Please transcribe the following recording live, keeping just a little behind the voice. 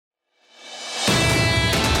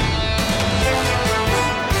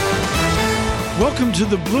Welcome to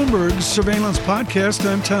the Bloomberg Surveillance Podcast.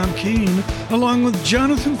 I'm Tom Keene, along with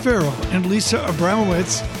Jonathan Farrell and Lisa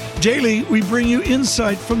Abramowitz. Daily, we bring you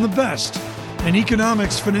insight from the best in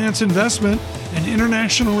economics, finance, investment, and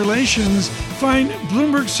international relations. Find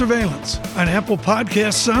Bloomberg Surveillance on Apple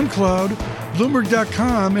Podcasts, SoundCloud,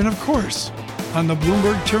 Bloomberg.com, and of course, on the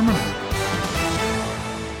Bloomberg Terminal.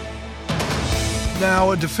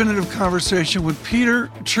 Now, a definitive conversation with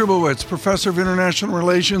Peter Trubowitz, professor of international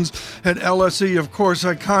relations at LSE, of course,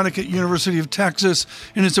 iconic at University of Texas,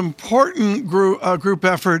 in its important group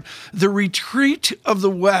effort, The Retreat of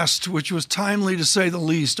the West, which was timely to say the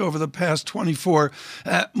least over the past 24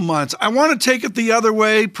 months. I want to take it the other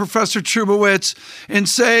way, Professor Trubowitz, and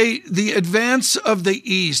say the advance of the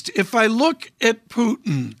East. If I look at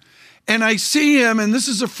Putin and I see him, and this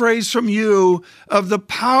is a phrase from you, of the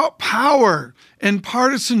power and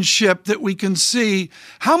partisanship that we can see,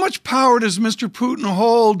 how much power does Mr. Putin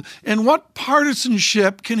hold, and what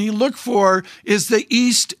partisanship can he look for as the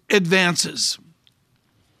East advances?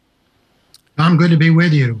 I'm good to be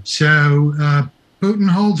with you. So Putin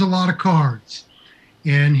holds a lot of cards,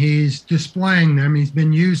 and he's displaying them. He's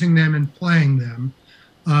been using them and playing them.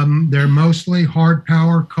 They're mostly hard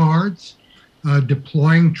power cards.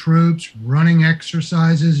 Deploying troops, running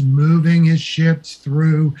exercises, moving his ships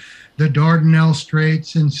through the Dardanelles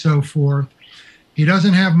Straits and so forth. He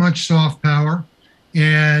doesn't have much soft power,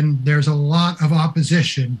 and there's a lot of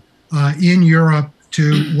opposition in Europe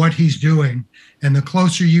to what he's doing. And the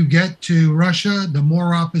closer you get to Russia, the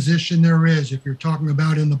more opposition there is, if you're talking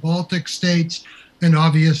about in the Baltic states and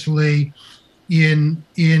obviously in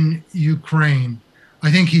Ukraine.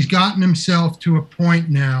 I think he's gotten himself to a point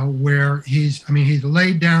now where he's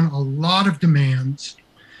laid down a lot of demands.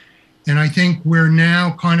 And I think we're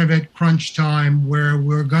now kind of at crunch time where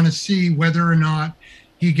we're going to see whether or not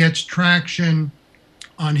he gets traction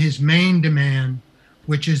on his main demand,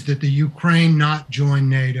 which is that the Ukraine not join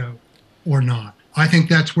NATO or not. I think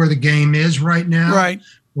that's where the game is right now. Right.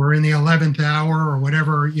 We're in the 11th hour or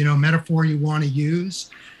whatever, metaphor you want to use.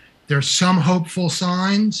 There's some hopeful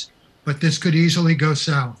signs, but this could easily go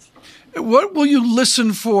south. What will you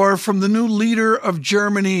listen for from the new leader of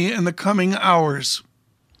Germany in the coming hours?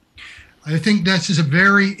 I think this is a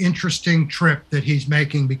very interesting trip that he's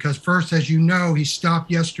making because first, as you know, he stopped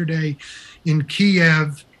yesterday in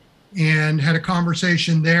Kiev and had a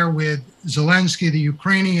conversation there with Zelensky, the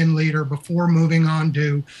Ukrainian leader, before moving on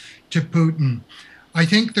to Putin. I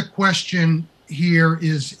think the question here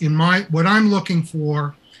is, what I'm looking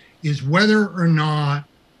for is whether or not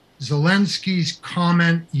Zelensky's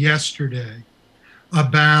comment yesterday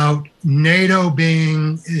about NATO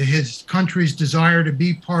being, his country's desire to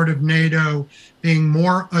be part of NATO being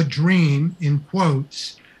more a dream, in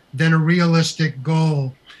quotes, than a realistic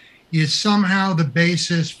goal, is somehow the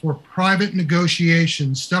basis for private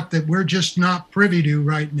negotiations, stuff that we're just not privy to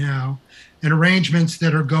right now, and arrangements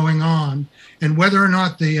that are going on. And whether or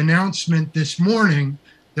not the announcement this morning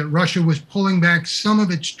that Russia was pulling back some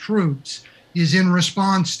of its troops is in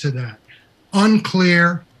response to that.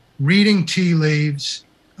 Unclear, reading tea leaves,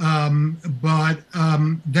 but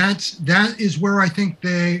that is where I think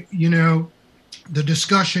the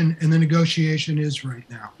discussion and the negotiation is right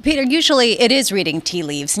now. Peter, usually it is reading tea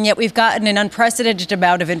leaves, and yet we've gotten an unprecedented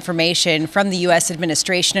amount of information from the U.S.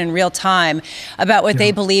 administration in real time about what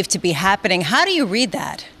they believe to be happening. How do you read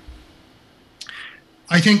that?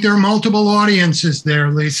 I think there are multiple audiences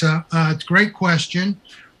there, Lisa. It's a great question.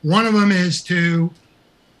 One of them is to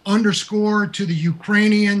underscore to the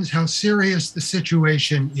Ukrainians how serious the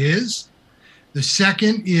situation is. The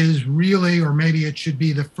second is really, or maybe it should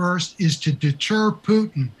be the first, is to deter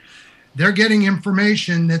Putin. They're getting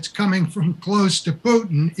information that's coming from close to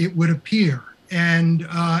Putin, it would appear, and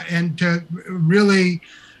to really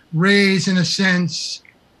raise, in a sense,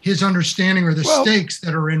 his understanding or the stakes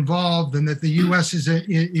that are involved, and that the U.S.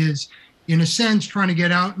 is in a sense, trying to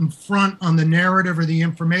get out in front on the narrative or the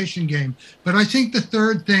information game. But I think the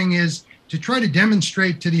third thing is to try to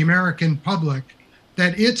demonstrate to the American public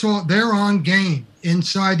that they're on game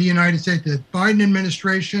inside the United States. The Biden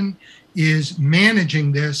administration is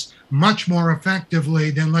managing this much more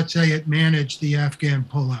effectively than, let's say, it managed the Afghan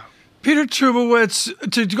pullout. Peter Trubowitz,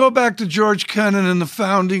 to go back to George Kennan and the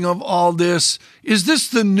founding of all this, is this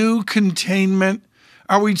the new containment?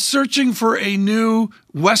 Are we searching for a new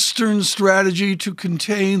Western strategy to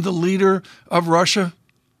contain the leader of Russia?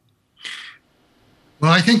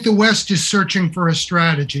 Well, I think the West is searching for a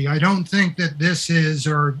strategy. I don't think that this is,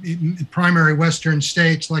 or primary Western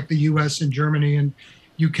states like the US and Germany and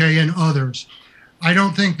UK and others. I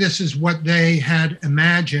don't think this is what they had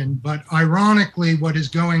imagined. But ironically, what is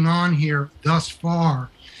going on here thus far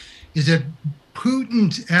is that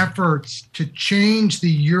Putin's efforts to change the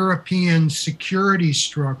European security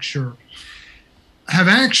structure have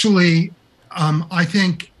actually, I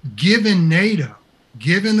think, given NATO,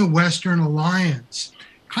 given the Western alliance,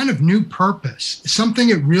 kind of new purpose, something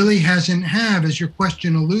it really hasn't had, as your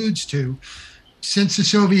question alludes to, since the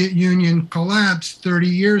Soviet Union collapsed 30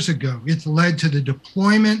 years ago. It's led to the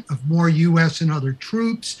deployment of more U.S. and other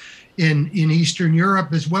troops in Eastern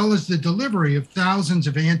Europe, as well as the delivery of thousands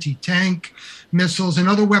of anti-tank missiles and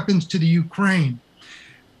other weapons to the Ukraine.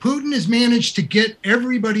 Putin has managed to get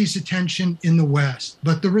everybody's attention in the West,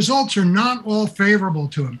 but the results are not all favorable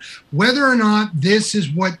to him. Whether or not this is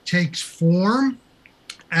what takes form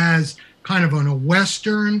as kind of on a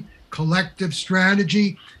Western collective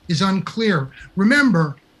strategy is unclear.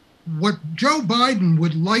 Remember, what Joe Biden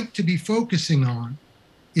would like to be focusing on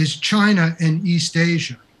is China and East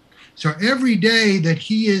Asia. So every day that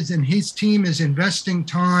he is and his team is investing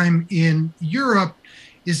time in Europe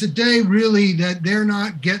is a day really that they're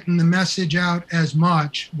not getting the message out as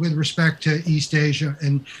much with respect to East Asia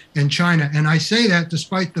and China. And I say that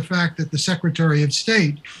despite the fact that the Secretary of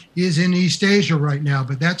State is in East Asia right now,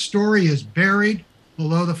 but that story is buried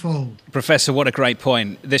below the fold. Professor, what a great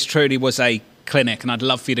point. This truly was a clinic, and I'd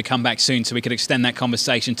love for you to come back soon so we could extend that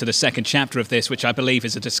conversation to the second chapter of this, which I believe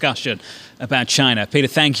is a discussion about China. Peter,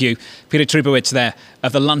 thank you. Peter Trubowitz there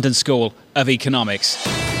of the London School of Economics.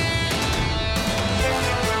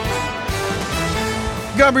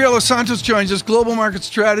 Gabriela Santos joins us, global market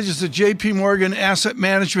strategist at JP Morgan Asset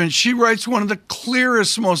Management. She writes one of the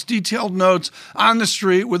clearest, most detailed notes on the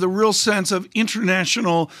street with a real sense of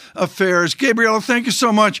international affairs. Gabriela, thank you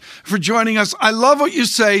so much for joining us. I love what you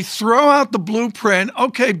say. Throw out the blueprint.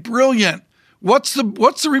 Okay, brilliant. What's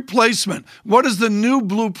the replacement? What is the new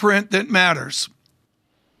blueprint that matters?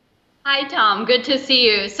 Hi, Tom. Good to see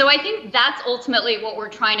you. So I think that's ultimately what we're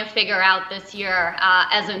trying to figure out this year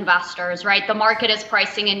as investors, right? The market is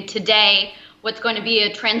pricing in today what's going to be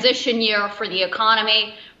a transition year for the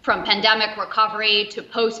economy from pandemic recovery to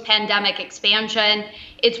post-pandemic expansion.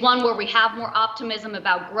 It's one where we have more optimism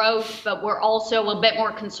about growth, but we're also a bit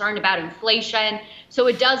more concerned about inflation. So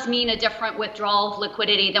it does mean a different withdrawal of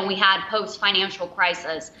liquidity than we had post-financial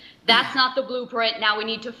crisis. That's not the blueprint. Now we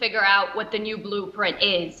need to figure out what the new blueprint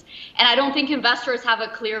is. And I don't think investors have a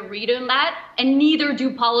clear read on that, and neither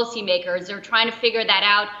do policymakers. They're trying to figure that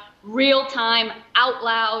out real time, out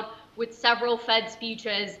loud, with several Fed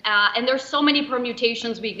speeches. And there's so many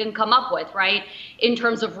permutations we can come up with, right? In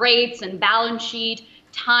terms of rates and balance sheet,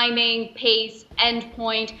 timing, pace,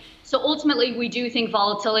 endpoint. So ultimately, we do think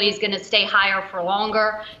volatility is going to stay higher for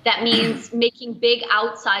longer. That means making big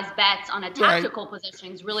outsized bets on a tactical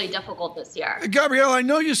positioning is really difficult this year. Gabrielle, I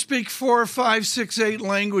know you speak 4, 5, 6, 8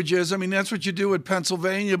 languages. I mean, that's what you do at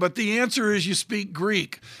Pennsylvania, but the answer is you speak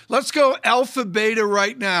Greek. Let's go alpha, beta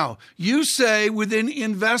right now. You say within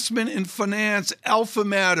investment and finance, alpha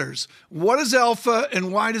matters. What is alpha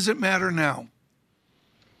and why does it matter now?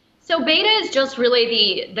 So beta is just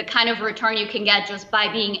really the kind of return you can get just by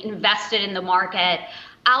being invested in the market.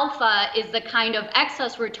 Alpha is the kind of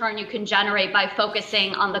excess return you can generate by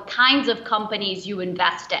focusing on the kinds of companies you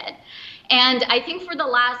invest in. And I think for the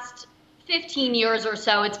last 15 years or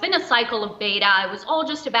so, it's been a cycle of beta. It was all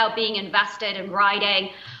just about being invested and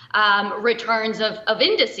riding returns of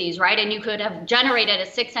indices, right? And you could have generated a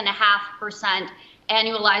 6.5%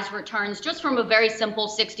 annualized returns just from a very simple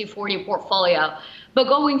 60-40 portfolio. But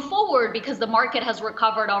going forward, because the market has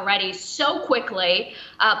recovered already so quickly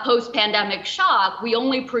post-pandemic shock, we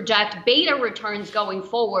only project beta returns going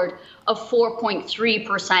forward of 4.3%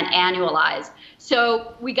 annualized.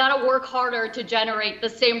 So we got to work harder to generate the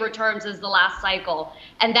same returns as the last cycle.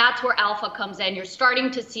 And that's where alpha comes in. You're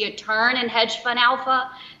starting to see a turn in hedge fund alpha.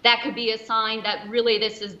 That could be a sign that really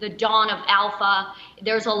this is the dawn of alpha.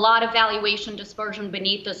 There's a lot of valuation dispersion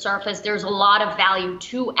beneath the surface. There's a lot of value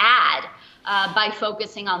to add by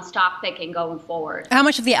focusing on stock picking going forward. How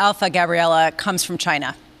much of the alpha, Gabriela, comes from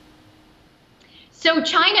China? So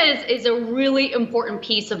China is a really important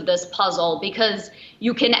piece of this puzzle because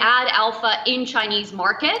you can add alpha in Chinese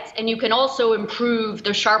markets, and you can also improve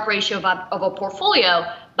the Sharpe ratio of a portfolio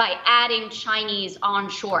by adding Chinese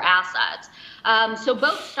onshore assets. So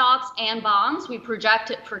both stocks and bonds, we project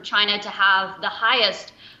it for China to have the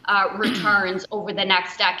highest returns over the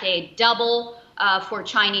next decade, double for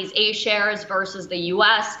Chinese A shares versus the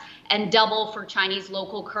U.S., and double for Chinese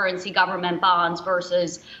local currency government bonds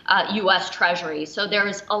versus U.S. Treasury. So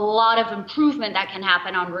there's a lot of improvement that can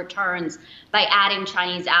happen on returns by adding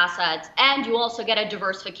Chinese assets. And you also get a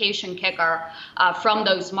diversification kicker from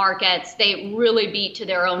those markets. They really beat to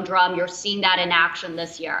their own drum. You're seeing that in action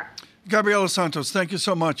this year. Gabriela Santos, thank you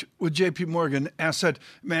so much with JP Morgan Asset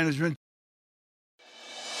Management.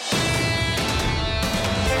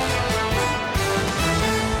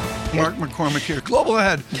 Mark McCormick here, Global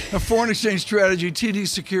Head of Foreign Exchange Strategy, TD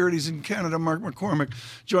Securities in Canada. Mark McCormick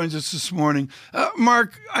joins us this morning.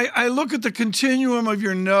 Mark, I look at the continuum of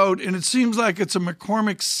your note, and it seems like it's a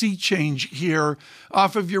McCormick sea change here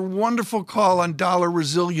off of your wonderful call on dollar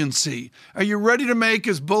resiliency. Are you ready to make,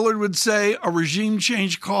 as Bullard would say, a regime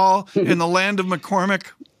change call in the land of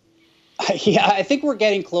McCormick? Yeah, I think we're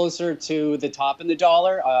getting closer to the top in the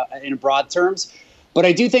dollar in broad terms. But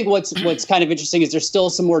I do think what's kind of interesting is there's still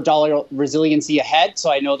some more dollar resiliency ahead. So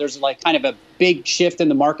I know there's kind of a big shift in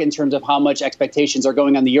the market in terms of how much expectations are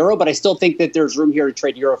going on the euro. But I still think that there's room here to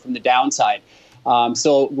trade euro from the downside.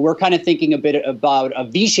 So we're kind of thinking a bit about a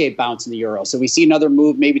V-shaped bounce in the euro. So we see another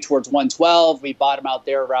move maybe towards 112. We bottom out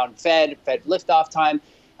there around Fed liftoff time.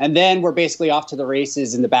 And then we're basically off to the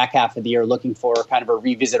races in the back half of the year looking for kind of a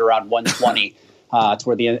revisit around 120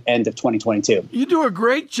 toward the end of 2022. You do a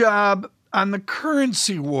great job on the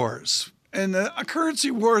currency wars. And the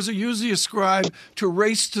currency wars are usually ascribed to a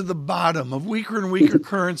race to the bottom of weaker and weaker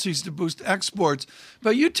currencies to boost exports.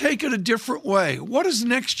 But you take it a different way. What does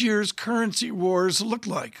next year's currency wars look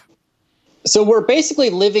like? So we're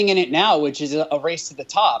basically living in it now, which is a race to the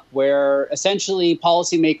top, where essentially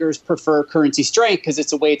policymakers prefer currency strength because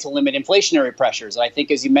it's a way to limit inflationary pressures. I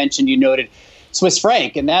think, as you mentioned, you noted Swiss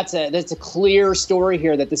franc, and that's a clear story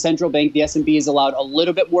here that the central bank, the SNB, has allowed a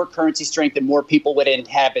little bit more currency strength than more people would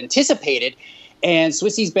have anticipated. And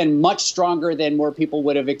Swissie's been much stronger than more people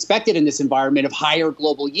would have expected in this environment of higher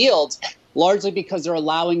global yields, largely because they're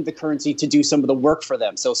allowing the currency to do some of the work for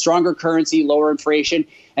them. So stronger currency, lower inflation.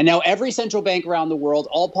 And now every central bank around the world,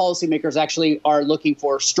 all policymakers actually are looking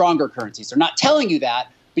for stronger currencies. They're not telling you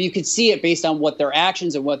that, but you can see it based on what their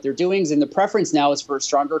actions and what they're doing. And the preference now is for a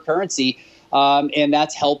stronger currency. And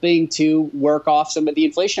that's helping to work off some of the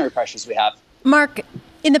inflationary pressures we have. Mark,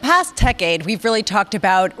 in the past decade, we've really talked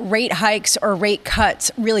about rate hikes or rate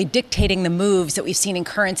cuts really dictating the moves that we've seen in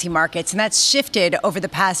currency markets. And that's shifted over the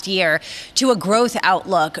past year to a growth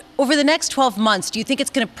outlook. Over the next 12 months, do you think it's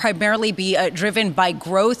going to primarily be driven by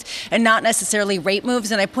growth and not necessarily rate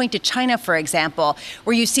moves? And I point to China, for example,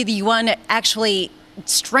 where you see the yuan actually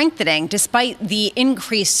strengthening despite the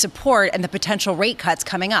increased support and the potential rate cuts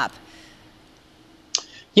coming up.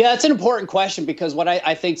 Yeah, it's an important question because what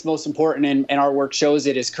I think is most important, and our work shows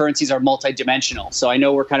it, is currencies are multidimensional. So I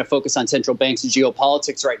know we're kind of focused on central banks and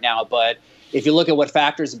geopolitics right now, but if you look at what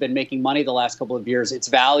factors have been making money the last couple of years, it's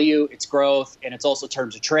value, it's growth, and it's also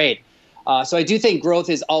terms of trade. So I do think growth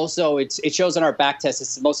is also, it shows in our back test,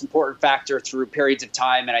 it's the most important factor through periods of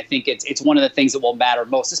time. And I think it's one of the things that will matter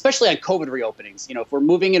most, especially on COVID reopenings. You know, if we're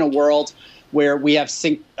moving in a world where we have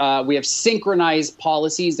synchronized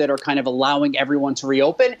policies that are kind of allowing everyone to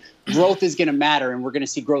reopen, growth is going to matter, and we're going to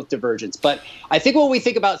see growth divergence. But I think when we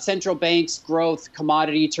think about central banks, growth,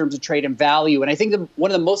 commodity, terms of trade, and value, and I think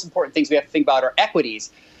one of the most important things we have to think about are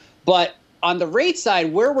equities. But on the rate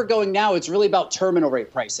side, where we're going now, it's really about terminal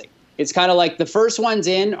rate pricing. It's kind of like the first ones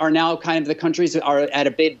in are now kind of the countries that are at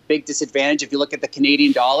a big disadvantage. If you look at the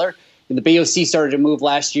Canadian dollar, and the BOC started to move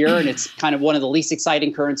last year, and it's kind of one of the least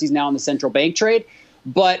exciting currencies now in the central bank trade.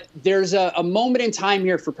 But there's a moment in time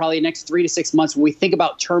here for probably the next 3 to 6 months when we think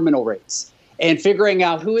about terminal rates. And figuring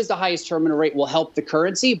out who is the highest terminal rate will help the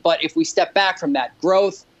currency. But if we step back from that,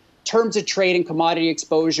 growth, terms of trade and commodity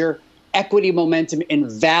exposure, equity momentum,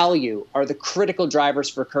 and value are the critical drivers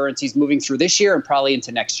for currencies moving through this year and probably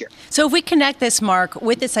into next year. So if we connect this, Mark,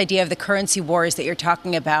 with this idea of the currency wars that you're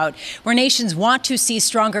talking about, where nations want to see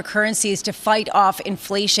stronger currencies to fight off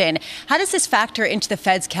inflation, how does this factor into the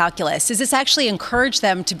Fed's calculus? Does this actually encourage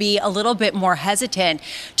them to be a little bit more hesitant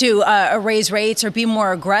to raise rates or be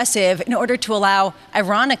more aggressive in order to allow,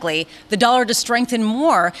 ironically, the dollar to strengthen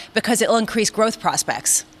more because it will increase growth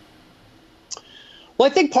prospects? Well,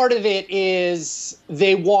 I think part of it is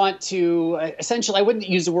they want to essentially, I wouldn't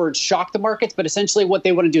use the word shock the markets, but essentially what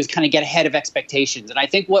they want to do is kind of get ahead of expectations. And I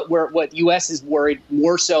think what U.S. is worried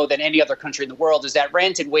more so than any other country in the world is that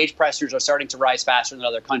rent and wage pressures are starting to rise faster than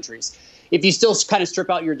other countries. If you still kind of strip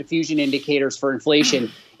out your diffusion indicators for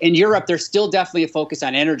inflation, in Europe, there's still definitely a focus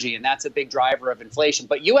on energy, and that's a big driver of inflation.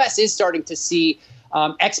 But U.S. is starting to see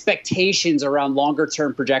expectations around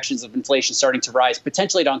longer-term projections of inflation starting to rise,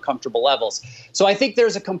 potentially to uncomfortable levels. So I think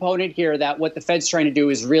there's a component here that what the Fed's trying to do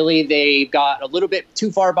is really they got a little bit too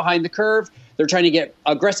far behind the curve. They're trying to get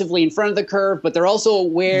aggressively in front of the curve, but they're also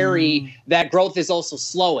wary that growth is also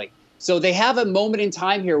slowing. So they have a moment in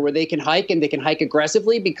time here where they can hike, and they can hike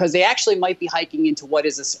aggressively, because they actually might be hiking into what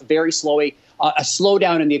is a very a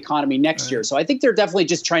slowdown in the economy next year. So I think they're definitely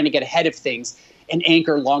just trying to get ahead of things and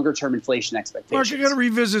anchor longer-term inflation expectations. Mark, I got to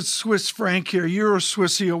revisit Swiss franc here. Euro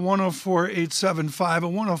Swissy, a 104.875. A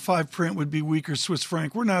 105 print would be weaker Swiss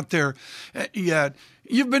franc. We're not there yet.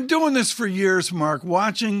 You've been doing this for years, Mark,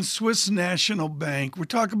 watching Swiss National Bank. We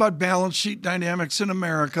talk about balance sheet dynamics in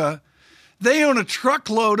America. They own a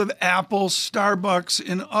truckload of Apple, Starbucks,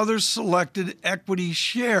 and other selected equity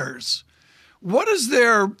shares. What is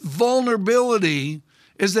their vulnerability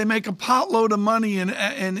as they make a potload of money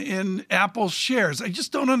in Apple shares? I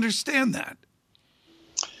just don't understand that.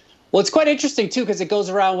 Well, it's quite interesting, too, because it goes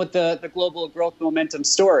around with the global growth momentum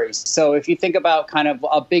stories. So if you think about kind of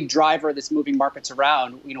a big driver that's moving markets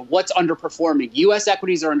around, what's underperforming? U.S.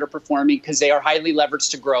 equities are underperforming because they are highly leveraged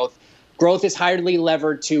to growth. Growth is highly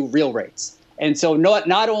levered to real rates. And so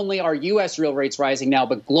not only are U.S. real rates rising now,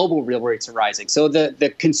 but global real rates are rising. So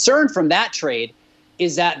the concern from that trade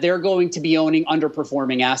is that they're going to be owning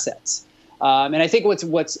underperforming assets. And I think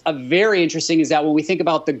what's very interesting is that when we think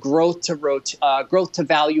about the growth to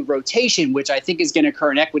value rotation, which I think is going to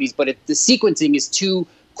occur in equities, but the sequencing is too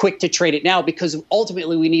quick to trade it now, because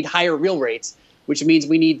ultimately we need higher real rates, which means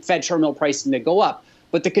we need Fed terminal pricing to go up.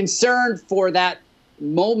 But the concern for that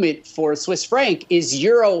moment for Swiss franc is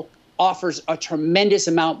euro offers a tremendous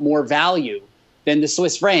amount more value than the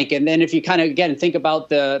Swiss franc. And then if you kind of, again, think about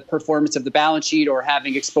the performance of the balance sheet or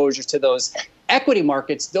having exposure to those equity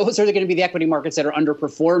markets, those are going to be the equity markets that are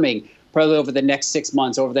underperforming probably over the next 6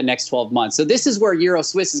 months, over the next 12 months. So this is where Euro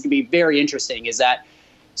Swiss is going to be very interesting, is that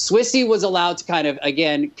Swissy was allowed to kind of,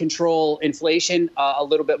 again, control inflation a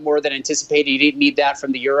little bit more than anticipated. You didn't need that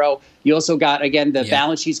from the euro. You also got, again, the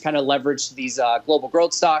balance sheets kind of leveraged to these global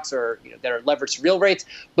growth stocks or that are leveraged to real rates.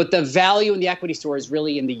 But the value in the equity store is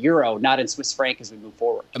really in the euro, not in Swiss franc as we move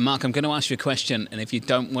forward. Mark, I'm going to ask you a question, and if you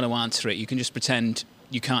don't want to answer it, you can just pretend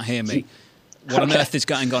you can't hear me. What on earth is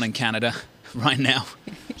going on in Canada right now?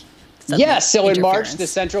 Yes, so in March, the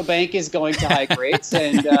central bank is going to hike rates,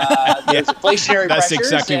 and there's inflationary pressures. That's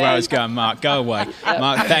exactly where I was going, Mark. Go away.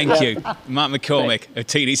 Mark, thank you. Mark McCormick of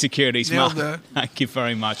TD Securities. Nailed Mark, that. thank you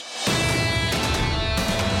very much.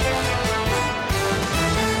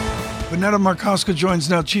 Annetta Markowska joins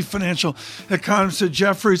now, Chief Financial Economist at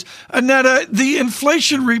Jefferies. Annetta, the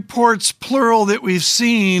inflation reports, plural, that we've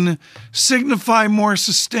seen signify more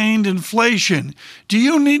sustained inflation. Do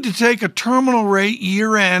you need to take a terminal rate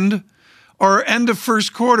year-end or end of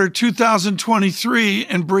first quarter 2023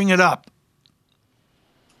 and bring it up?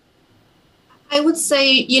 I would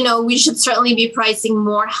say, we should certainly be pricing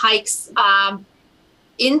more hikes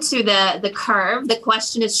into the curve. The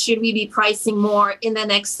question is, should we be pricing more in the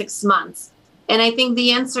next 6 months? And I think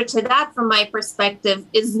the answer to that, from my perspective,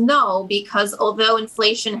 is no, because although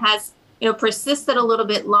inflation has, persisted a little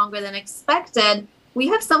bit longer than expected, we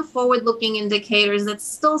have some forward-looking indicators that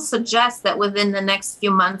still suggest that within the next few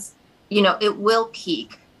months, it will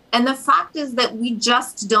peak. And the fact is that we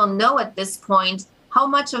just don't know at this point how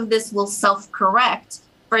much of this will self-correct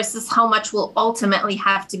versus how much will ultimately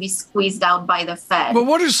have to be squeezed out by the Fed. But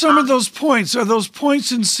what are some of those points? Are those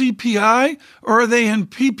points in CPI or are they in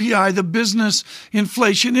PPI, the Business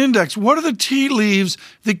Inflation Index? What are the tea leaves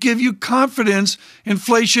that give you confidence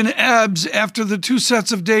inflation ebbs after the two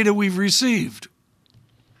sets of data we've received?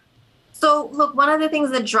 So, look, one of the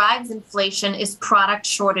things that drives inflation is product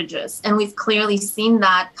shortages. And we've clearly seen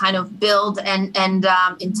that kind of build and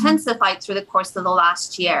intensify through the course of the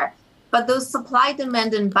last year. But those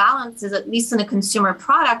supply-demand imbalances, at least in the consumer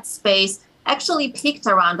product space, actually peaked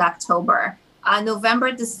around October.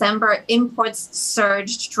 November, December, imports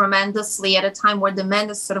surged tremendously at a time where demand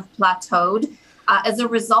has sort of plateaued. As a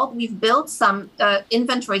result, we've built some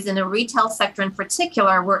inventories in the retail sector in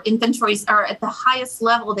particular, where inventories are at the highest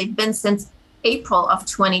level they've been since April of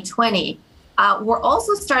 2020. We're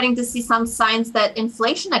also starting to see some signs that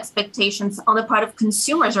inflation expectations on the part of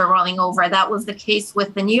consumers are rolling over. That was the case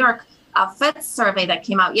with the New York Fed survey that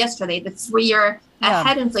came out yesterday. The 3-year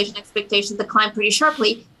ahead inflation expectations declined pretty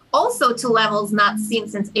sharply, also to levels not seen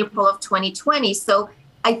since April of 2020. So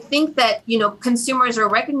I think that, consumers are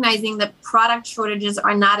recognizing that product shortages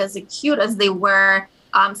are not as acute as they were,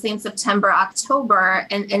 say, in September, October,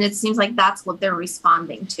 and it seems like that's what they're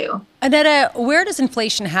responding to. Annetta, where does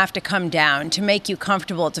inflation have to come down to make you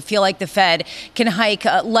comfortable, to feel like the Fed can hike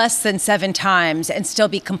less than 7 times and still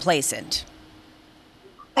be complacent?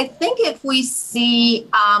 I think if we see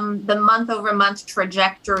the month-over-month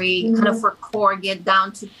trajectory kind of for core get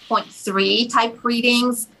down to 0.3 type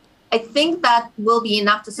readings, I think that will be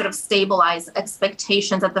enough to sort of stabilize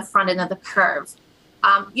expectations at the front end of the curve.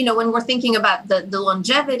 When we're thinking about the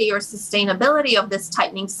longevity or sustainability of this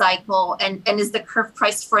tightening cycle, and is the curve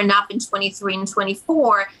priced for enough in 23 and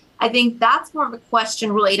 24, I think that's more of a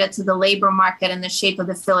question related to the labor market and the shape of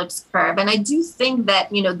the Phillips curve. And I do think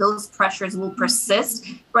that, those pressures will persist.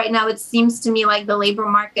 Right now, it seems to me like the labor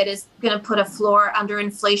market is going to put a floor under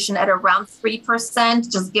inflation at around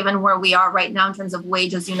 3%, just given where we are right now in terms of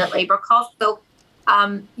wages, unit labor costs. So,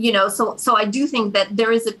 so I do think that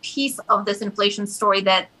there is a piece of this inflation story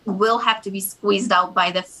that will have to be squeezed out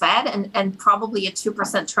by the Fed, and probably a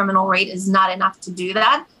 2% terminal rate is not enough to do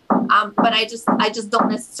that. But I just don't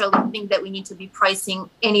necessarily think that we need to be pricing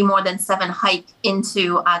any more than 7 hike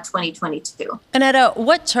into 2022. Annetta,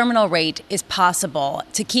 what terminal rate is possible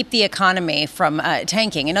to keep the economy from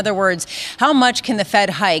tanking? In other words, how much can the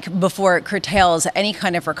Fed hike before it curtails any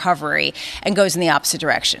kind of recovery and goes in the opposite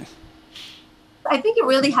direction? I think it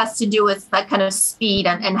really has to do with that kind of speed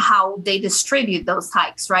and how they distribute those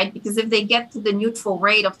hikes, right? Because if they get to the neutral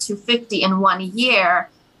rate of 250 in 1 year,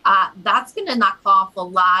 that's going to knock off a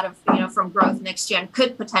lot of, from growth next year and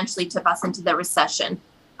could potentially tip us into the recession.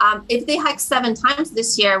 If they hike 7 times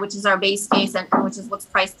this year, which is our base case and which is what's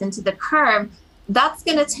priced into the curve, that's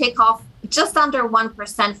going to take off just under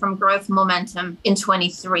 1% from growth momentum in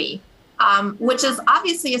 23, which is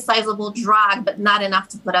obviously a sizable drag, but not enough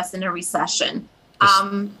to put us in a recession.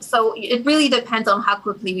 So it really depends on how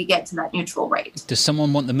quickly we get to that neutral rate. Does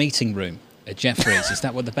someone want the meeting room at Jefferies? Is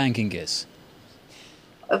that what the banking is?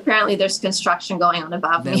 Apparently there's construction going on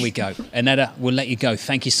above me. There we go. Annetta, we'll let you go.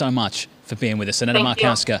 Thank you so much for being with us. Annetta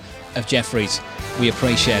Markowska of Jefferies. We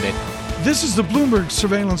appreciate it. This is the Bloomberg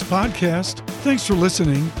Surveillance Podcast. Thanks for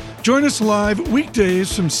listening. Join us live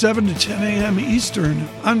weekdays from 7 to 10 a.m. Eastern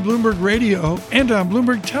on Bloomberg Radio and on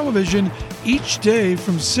Bloomberg Television each day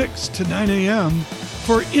from 6 to 9 a.m.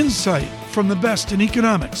 for insight from the best in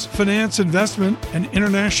economics, finance, investment, and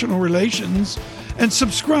international relations. And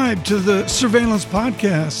subscribe to the Surveillance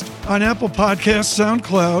Podcast on Apple Podcasts,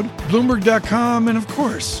 SoundCloud, Bloomberg.com, and of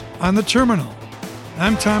course, on the terminal.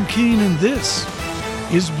 I'm Tom Keene, and this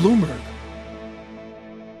is Bloomberg.